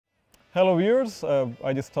Hello viewers,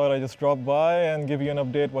 I just thought I'd just drop by and give you an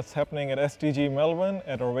update what's happening at STG Melbourne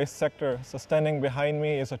at our waste sector. So standing behind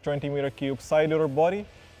me is a 20-meter cube side loader body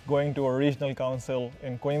going to a regional council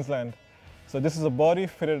in Queensland. So this is a body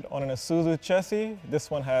fitted on an Isuzu chassis.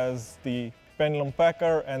 This one has the pendulum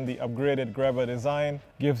packer and the upgraded grabber design,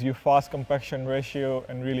 gives you fast compaction ratio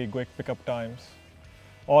and really quick pickup times.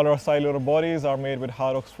 All our side loader bodies are made with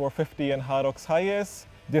Hardox 450 and Hardox High-S.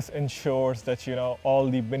 This ensures that all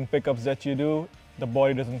the bin pickups that you do, the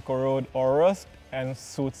body doesn't corrode or rust and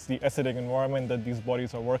suits the acidic environment that these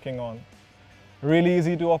bodies are working on. Really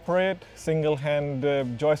easy to operate, single hand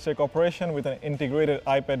joystick operation with an integrated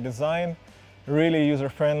iPad design, really user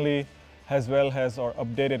friendly, as well as our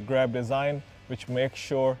updated grab design, which makes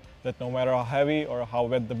sure that no matter how heavy or how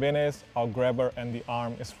wet the bin is, our grabber and the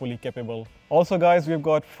arm is fully capable. Also guys, we've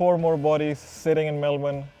got 4 more bodies sitting in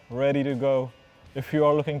Melbourne, ready to go. If you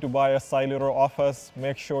are looking to buy a side loader off us,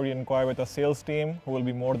 make sure you inquire with our sales team who will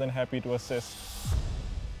be more than happy to assist.